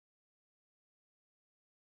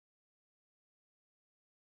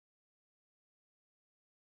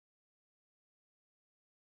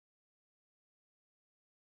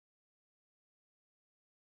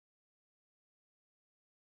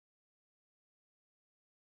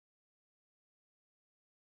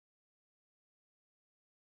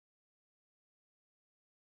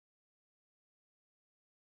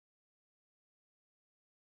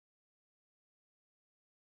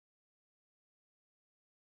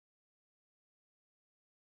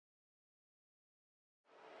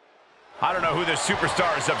I don't know who this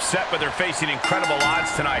superstar is upset, but they're facing incredible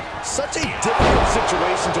odds tonight. Such a difficult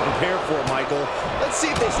situation to prepare for, Michael. Let's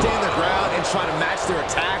see if they stand their ground and try to match their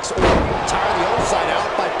attacks or tire the other side out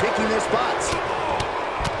by picking their spots.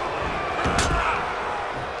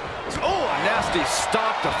 Oh, a nasty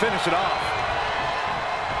stop to finish it off.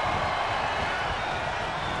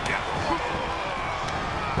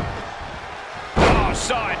 Oh,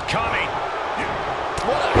 saw it coming.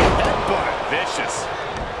 What a headbutt. Vicious.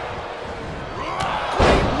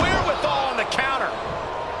 Great wherewithal on the counter.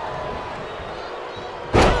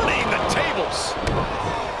 Turning the tables.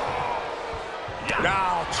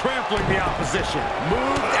 Now trampling the opposition.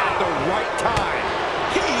 Moved at the right time.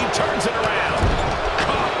 He turns it around.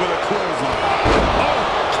 Caught with a clothesline. Oh,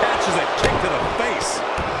 catches a kick to the face.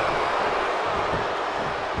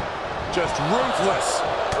 Just ruthless.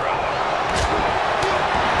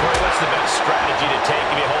 Corey, what's the best strategy to take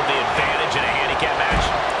if you hold the advantage in a handicap match?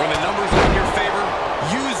 When the numbers are in your favor,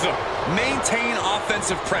 use them. Maintain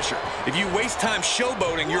offensive pressure. If you waste time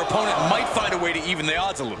showboating, your opponent might find a way to even the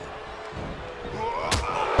odds a little.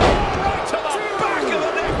 Right to the back of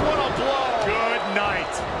the neck. What a blow. Good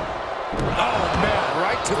night. Oh, man,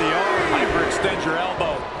 right to the arm. Hyperextend your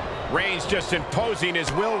elbow. Reigns just imposing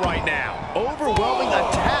his will right now. Overwhelming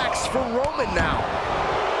attacks from Roman now.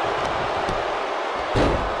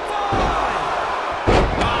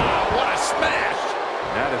 Oh, what a smash.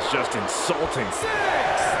 That is just insulting.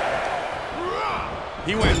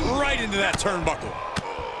 He went right into that turnbuckle.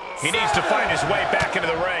 He needs to find his way back into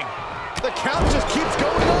the ring. The count just keeps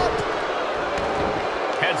going up.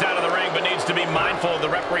 Heads out of the ring, but needs to be mindful of the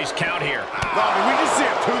referee's count here. Oh, did we just see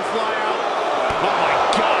a tooth fly out? Oh, my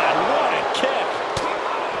God, what a kick.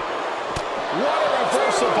 What a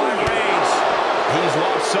reversal by Reigns. He's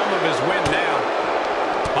lost some of his wind now.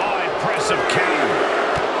 Oh, impressive counter.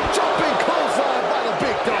 Jumping clothesline by the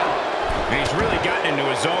big dog. He's really gotten into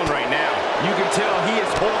his zone right now. You can tell he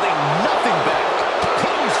is holding nothing back.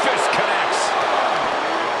 Close fist connects.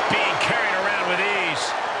 Being carried around with ease.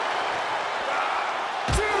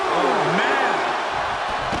 Oh, man.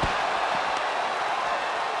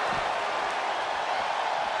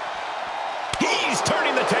 He's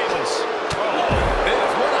turning the tables.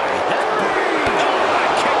 What a headbutt. Oh, a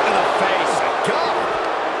kick to the face. God.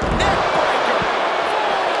 Neck breaker.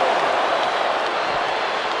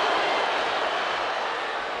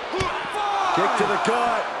 Kick to the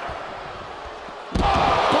gut.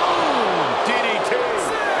 Boom. DDT.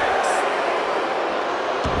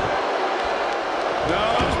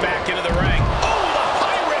 Goes back into the ring. Oh, the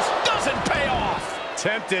high risk doesn't pay off.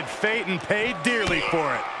 Tempted fate and paid dearly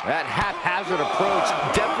for it. That haphazard approach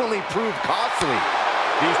definitely proved costly.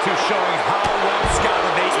 These two showing how well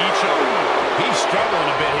scouted they each are. He's struggling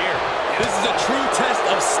a bit here. This is a true test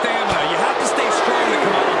of stamina. You have to stay strong to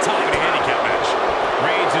come out on top in a handicap match.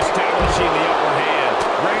 Reigns establishing the upper hand.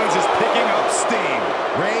 Reigns is picking up steam.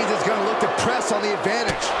 Reigns is going to look to press on the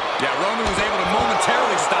advantage. Yeah, Roman was able to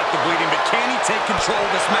momentarily stop the bleeding, but can he take control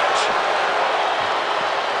of this match?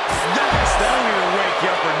 Nice. That'll either wake you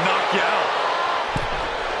up or knock you out.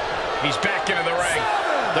 He's back into the ring.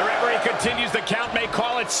 The referee continues the count, may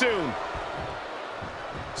call it soon.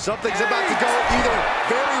 Something's about to go either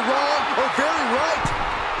very wrong or very right.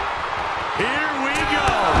 Here we go.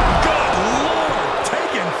 Good Lord,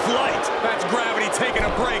 taking flight. That's gravity taking a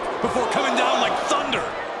break before coming down like thunder.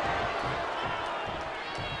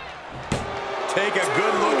 Take a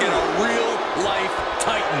good look at a real-life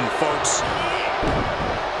Titan, folks.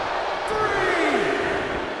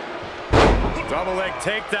 Double leg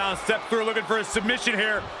takedown. Step through looking for a submission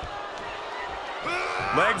here.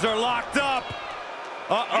 Legs are locked up.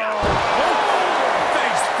 Uh-oh.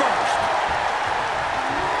 Face first.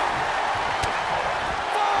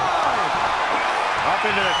 5. Up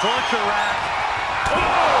into the torture rack.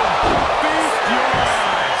 Oh! Feast your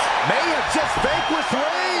eyes. May have just vanquished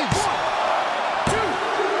Reigns. 1, 2.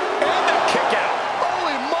 And the kick out.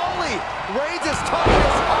 Holy moly. Reigns'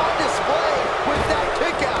 toughness on display with that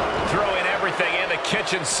kick out. Throwing everything in the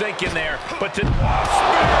kitchen sink in there. But to... Spear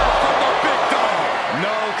from the big dog.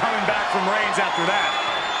 No coming back from Reigns after that.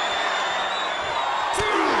 2.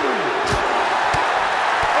 Oh,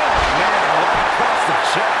 man, right across the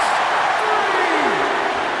chest. 3.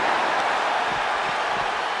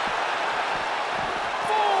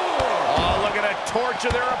 4. Oh, look at a torture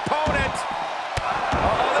their opponent.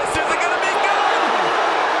 Oh, this isn't going to be good.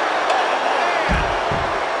 Oh, man.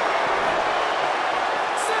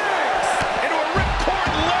 6. Into a ripcord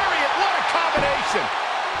lariat. What a combination.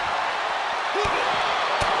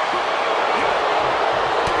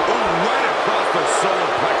 Right across the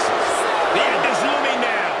solar plexus. The end is looming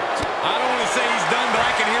now. I don't want to say he's done, but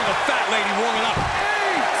I can hear the fat lady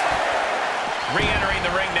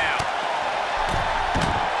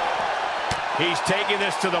He's taking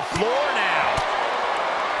this to the floor now.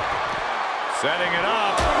 Setting it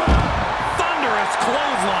up. Thunderous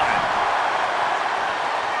clothesline.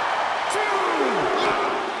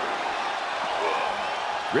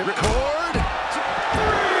 Ripcord.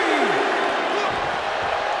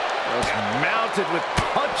 Just mounted with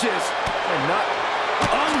punches and not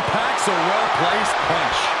Unpacks a well-placed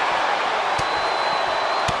punch.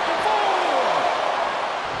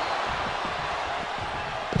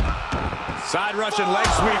 side Russian leg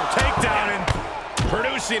sweep takedown and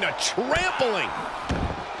producing a trampling.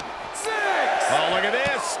 Oh, look at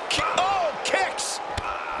this. Oh, kicks.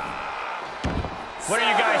 What are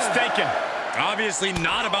you guys thinking? Obviously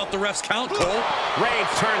not about the ref's count, Cole.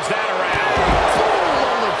 Reigns turns that around.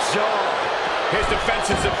 On the jaw. His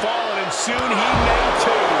defenses have fallen, and soon he may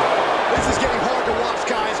too. This is getting hard to watch,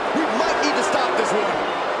 guys. We might need to stop this one.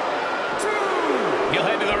 He'll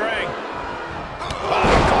head to the ring.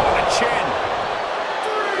 Caught on the chin.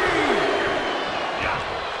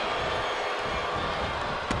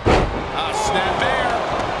 Snap there.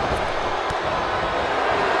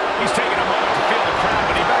 He's taking a moment to feel the crowd,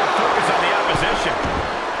 but he better focus on the opposition.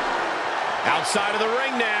 Outside of the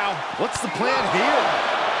ring now. What's the plan here?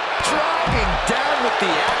 Driving down with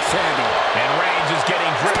the axe handle. And Reigns is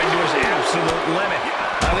getting driven to his absolute limit.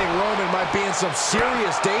 I think Roman might be in some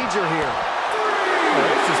serious danger here. Oh,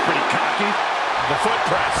 this is pretty cocky. The foot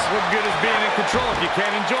press. What good is being in control if you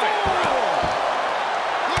can't enjoy it?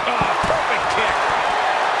 Oh, perfect kick.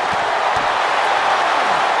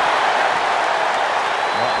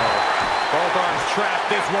 Both arms trapped.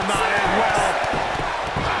 This will not end well.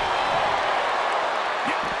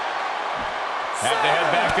 Have to head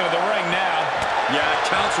back into the ring now. Yeah,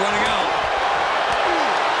 count's running out.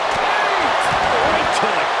 Right to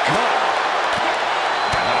the gut.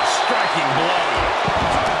 A striking blow.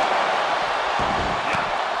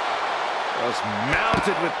 Just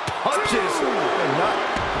mounted with punches. And not...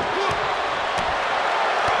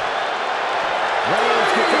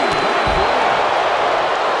 Reigns gets out of the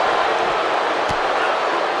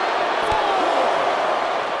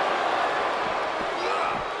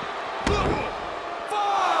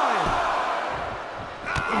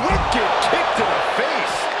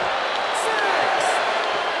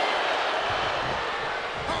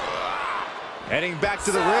Heading back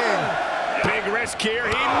to the ring. Big risk here.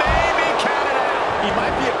 He may be counted out. He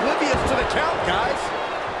might be oblivious to the count, guys.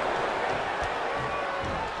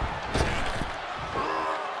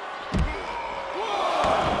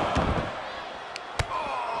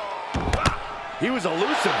 He was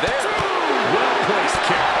elusive there. Well-placed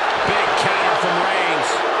kick. Big counter from Reigns.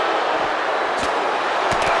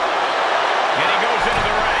 And he goes into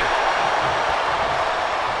the ring.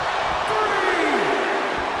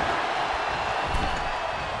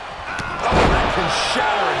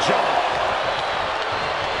 Shatter a jaw.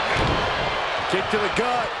 Kick to the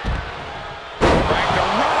gut. Cranked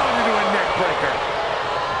around into a neck breaker.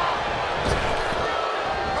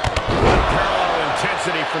 Unparalleled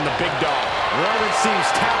intensity from the big dog. Roman seems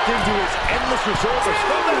tapped into his endless reserves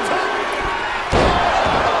from the top.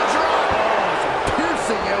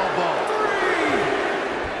 Piercing elbow.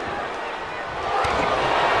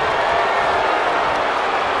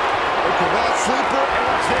 Look at that sleeper. And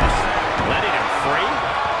what's this? Letting him free?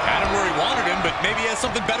 Had him where he wanted him, but maybe he has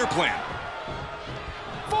something better planned.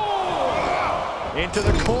 Into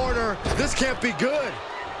the corner. This can't be good.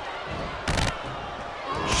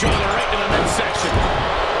 Shoulder right to the midsection.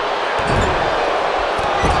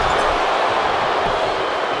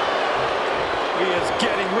 He is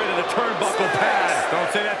getting rid of the turnbuckle pad.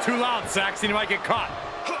 Don't say that too loud, Saxon. You might get caught.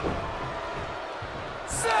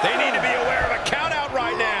 They need to be aware of a count out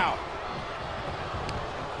right now.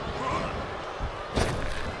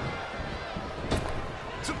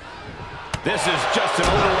 This is just an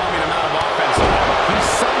overwhelming amount of offense. He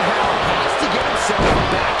somehow has to get himself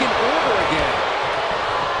back in order again.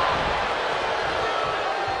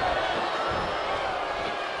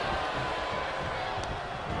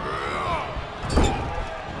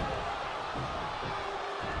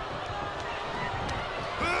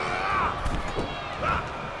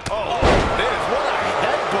 Oh, this, what a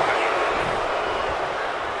headbutt.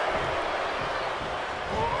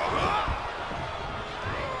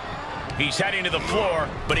 He's heading to the floor,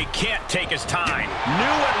 but he can't take his time.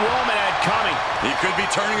 Knew what Roman had coming. He could be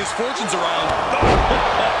turning his fortunes around.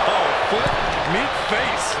 Foot, meet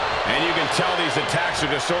face. And you can tell these attacks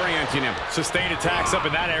are disorienting him. Sustained attacks up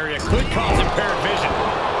in that area could cause impaired vision.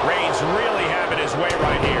 Reigns really having his way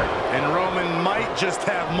right here. And Roman might just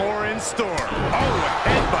have more in store. Oh, a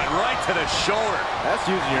headbutt right to the shoulder. That's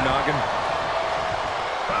using your noggin.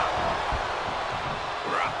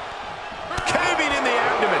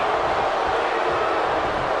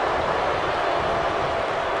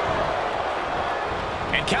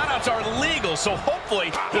 Countouts are legal, so hopefully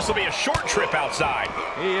this will be a short trip outside.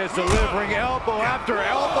 He is delivering elbow after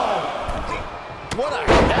elbow. What a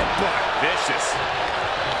headbutt. Vicious.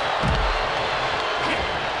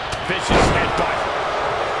 Vicious headbutt.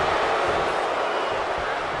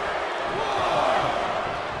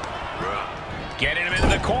 Getting him into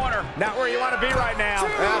the corner. Not where you want to be right now.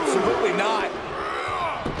 Absolutely not.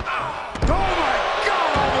 Oh my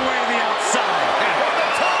God, all the way to the outside. And from the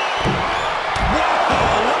top. Whoa,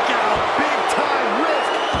 look out. Big time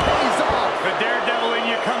risk pays off. The daredevil in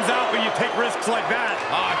you comes out when you take risks like that.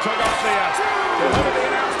 Took off the hood of the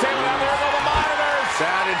announce table down there above the monitors.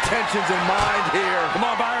 Bad intentions in mind here. Come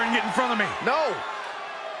on, Byron, get in front of me. No.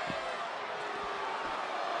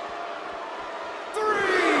 3.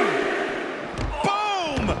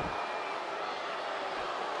 Boom. 4.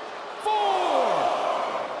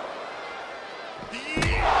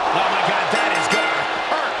 Oh my God, that is gonna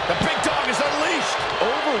hurt. The big dog is unleashed.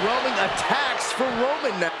 Overwhelming attacks for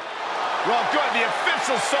Roman now. Well, good. The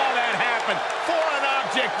officials saw that happen. Foreign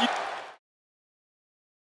object.